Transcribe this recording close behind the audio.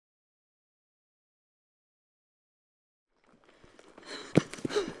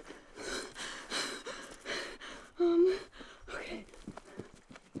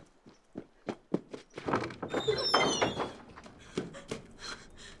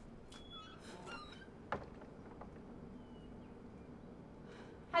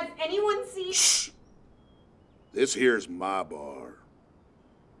anyone see? Shh! This here's my bar.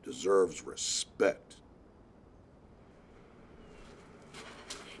 Deserves respect.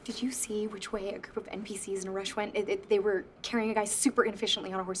 Did you see which way a group of NPCs in a rush went? They were carrying a guy super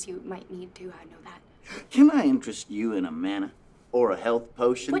inefficiently on a horse. You might need to know that. Can I interest you in a mana or a health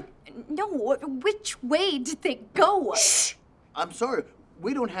potion? What? No, which way did they go? Shh! I'm sorry,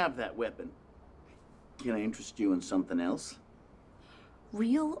 we don't have that weapon. Can I interest you in something else?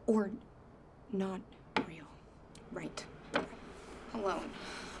 Real or not real? Right. Alone.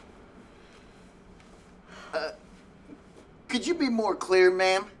 Could you be more clear,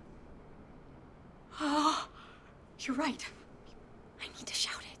 ma'am? Oh, you're right. I need to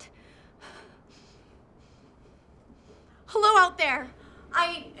shout it. Hello out there.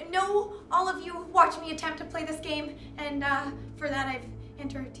 I know all of you watched me attempt to play this game, and for that I've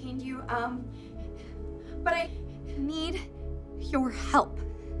entertained you. But I need your help.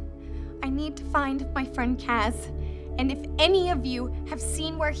 I need to find my friend Kaz, and if any of you have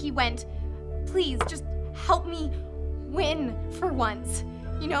seen where he went, please just help me win for once.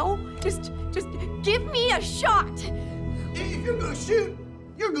 You know? Just give me a shot. If you're gonna shoot,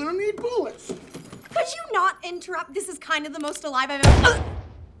 you're gonna need bullets. Could you not interrupt? This is kind of the most alive I've ever...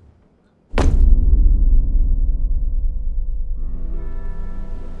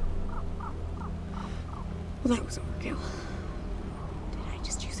 Well, that was overkill. Did I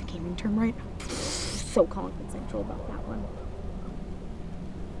just use a gaming term right? So consensual about that one.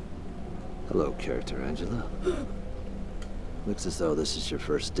 Hello, character Angela. Looks as though this is your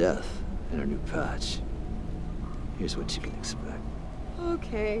first death in our new patch. Here's what you can expect.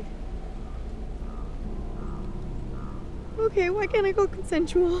 Okay. Okay, why can't I go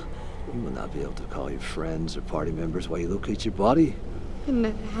consensual? You will not be able to call your friends or party members while you locate your body. And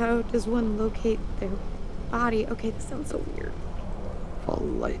how does one locate their body? Okay, this sounds so weird. Follow the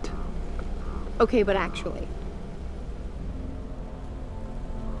light. Okay, but actually.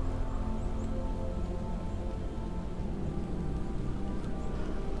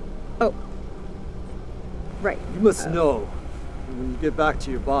 Oh. Right. You must know, when you get back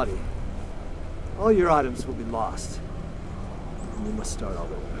to your body, all your items will be lost. And you must start all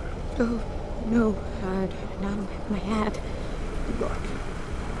over. Oh, no. Not my hat. Good luck.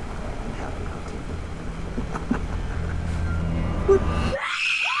 And happy hunting.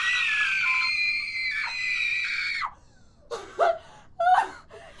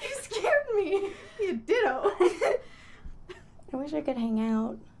 You scared me. You ditto. I wish I could hang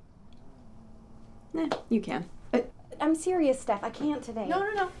out. You can. I'm serious, Steph. I can't today.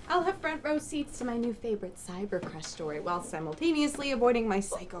 No. I'll have front row seats to my new favorite cybercrush story while simultaneously avoiding my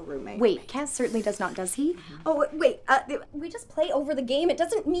psycho roommate. Wait, Kaz certainly does not, does he? Mm-hmm. Oh, wait. We just play over the game. It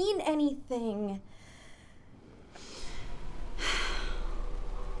doesn't mean anything.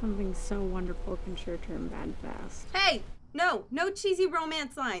 Something so wonderful can sure turn bad fast. Hey! No cheesy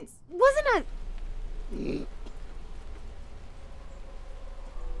romance lines. Wasn't a...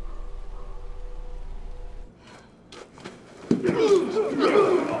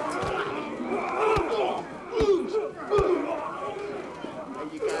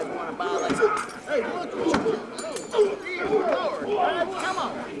 You guys want to buy this? Hey, look what you do. Dear Lord, come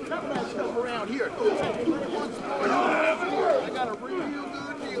on. Some of that stuff around here. Hey, I got a real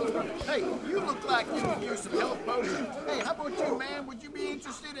good deal. Hey, you look like you could use some health potions. Hey, how about you, man? Would you be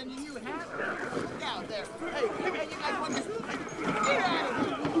interested in a new hat? Look out there. Hey, you guys want this? Get out of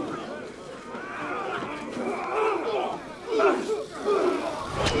here.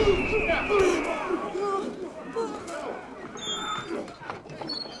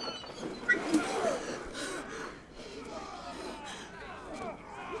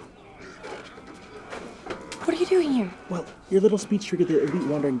 What are you doing here? Well, your little speech triggered the elite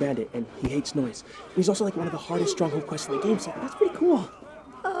wandering bandit, and he hates noise. And he's also like one of the hardest stronghold quests in the game, so that's pretty cool.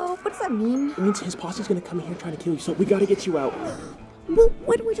 Oh, what does that mean? It means his posse's gonna come in here trying to kill you, so we gotta get you out. Well,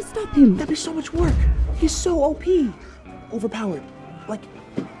 why don't we just stop him? That'd be so much work. He's so OP. Overpowered. Like,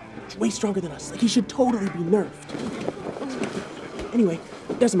 way stronger than us. Like, he should totally be nerfed. Anyway,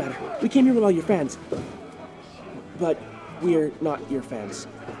 doesn't matter. We came here with all your fans. But we're not your fans.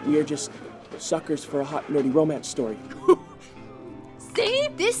 We are just suckers for a hot, nerdy romance story. See?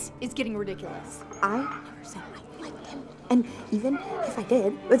 This is getting ridiculous. I never said I liked him. And even if I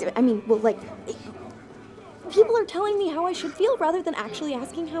did, I mean, well, like, people are telling me how I should feel rather than actually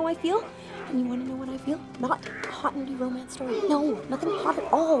asking how I feel. And you want to know what I feel? Not a hot, nerdy romance story. No, nothing hot at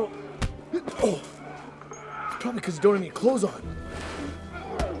all. Oh, it's probably because you don't have any clothes on.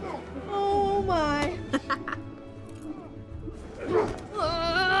 Oh my.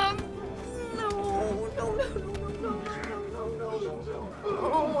 No.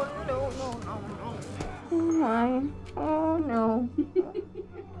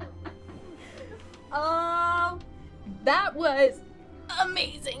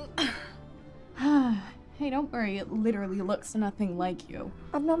 amazing. Hey, don't worry. It literally looks nothing like you.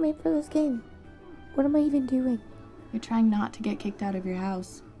 I'm not made for this game. What am I even doing? You're trying not to get kicked out of your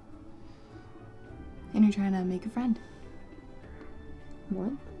house. And you're trying to make a friend.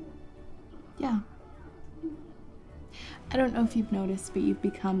 What? Yeah. I don't know if you've noticed, but you've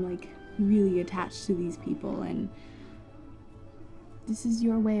become, like, really attached to these people, and this is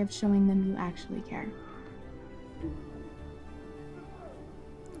your way of showing them you actually care.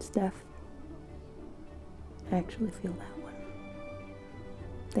 Steph, I actually feel that one.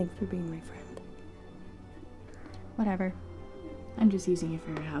 Thanks for being my friend. Whatever. I'm just using you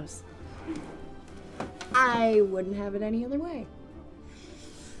for your house. I wouldn't have it any other way.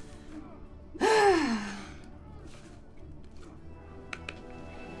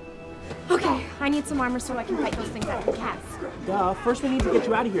 Okay, I need some armor so I can fight those things out of the cats. Duh, first we need to get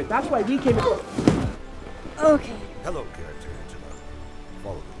you out of here. That's why we came in. Okay. Hello, character Angela.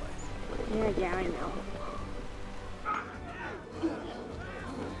 Follow the light. Yeah, I know.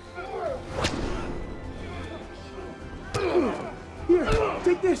 Here,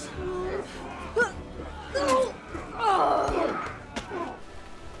 take this.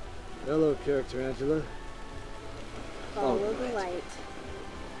 Hello, character Angela. Follow the light.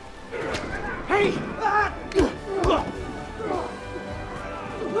 Hey!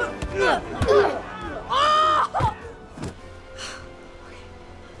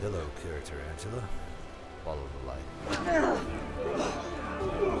 Hello, character Angela. Follow the light.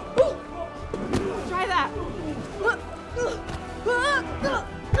 Try that!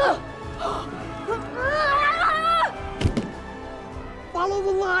 Follow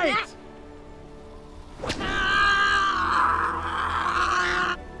the light!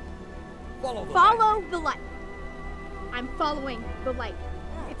 Follow the light. I'm following the light.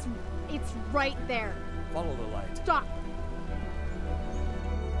 It's right there. Follow the light. Stop.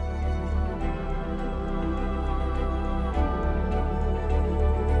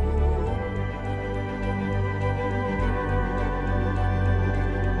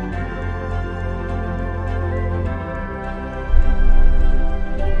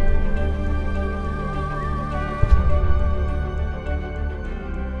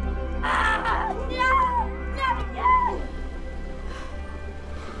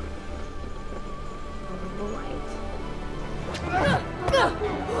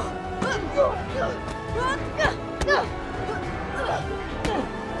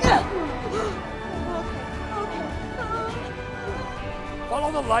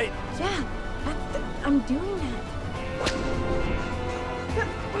 Follow the light. Yeah, I'm doing that.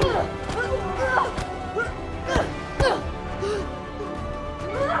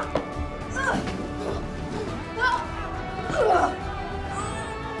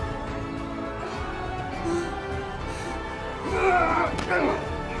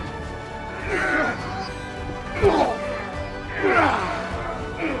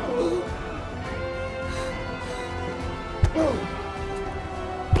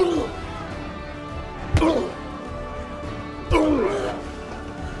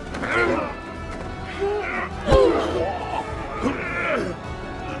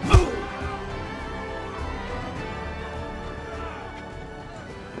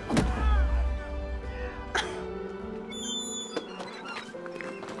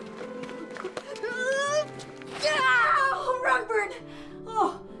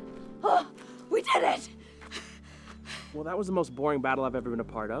 Well, that was the most boring battle I've ever been a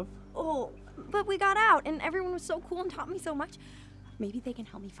part of. Oh, but we got out, and everyone was so cool and taught me so much. Maybe they can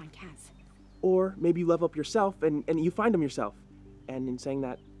help me find Kaz. Or maybe you level up yourself and you find him yourself. And in saying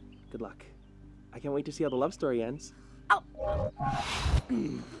that, good luck. I can't wait to see how the love story ends. Oh.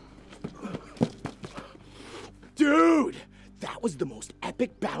 Dude, that was the most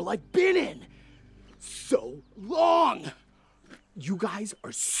epic battle I've been in. So long. You guys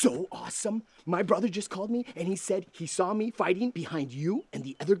are so awesome. My brother just called me and he said he saw me fighting behind you and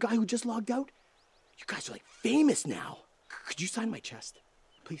the other guy who just logged out. You guys are like famous now. Could you sign my chest,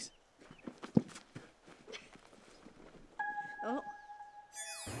 please? Oh.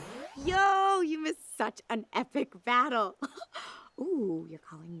 Yo, you missed such an epic battle. Ooh, you're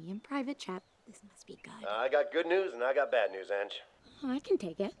calling me in private chat. This must be good. I got good news and I got bad news, Ange. Oh, I can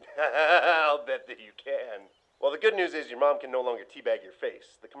take it. I'll bet that you can. Well, the good news is your mom can no longer teabag your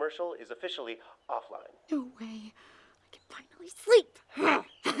face. The commercial is officially offline. No way. I can finally sleep.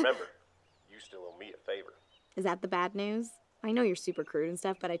 Remember, you still owe me a favor. Is that the bad news? I know you're super crude and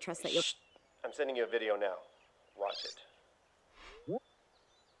stuff, but I trust that you'll... Shh. I'm sending you a video now. Watch it.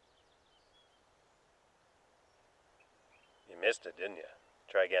 You missed it, didn't you?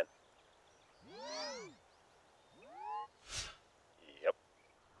 Try again. Yep.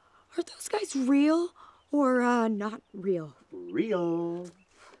 Are those guys real or not real? Real.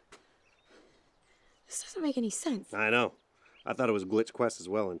 This doesn't make any sense. I know. I thought it was a glitch quest as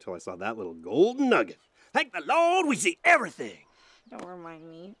well until I saw that little golden nugget. Thank the Lord we see everything. Don't remind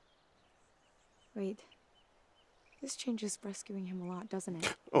me. Wait. This changes rescuing him a lot, doesn't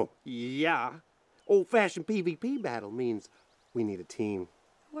it? Oh, yeah. Old-fashioned PvP battle means we need a team.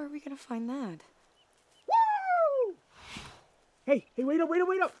 Where are we gonna find that? Woo! Hey, wait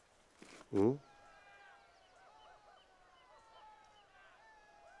up. Hmm?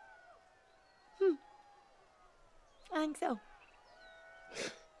 I think so.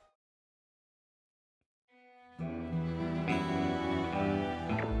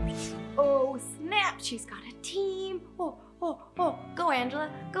 Oh, snap! She's got a team. Oh. Go, Angela.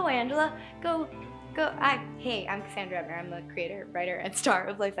 Go. Hey, I'm Cassandra Ebner. I'm the creator, writer, and star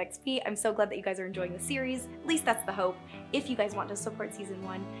of Life XP. I'm so glad that you guys are enjoying the series. At least that's the hope. If you guys want to support Season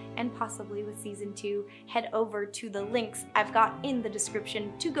 1 and possibly with Season 2, head over to the links I've got in the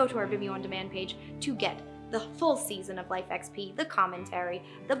description to go to our Vimeo On Demand page to get the full season of Life XP, the commentary,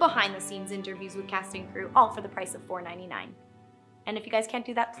 the behind-the-scenes interviews with cast and crew, all for the price of $4.99. And if you guys can't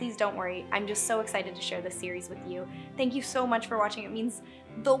do that, please don't worry. I'm just so excited to share this series with you. Thank you so much for watching. It means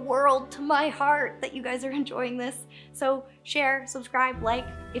the world to my heart that you guys are enjoying this. So share, subscribe, like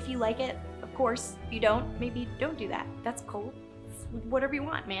if you like it. Of course, if you don't, maybe don't do that. That's cool. It's whatever you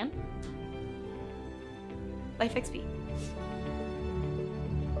want, man. Life XP.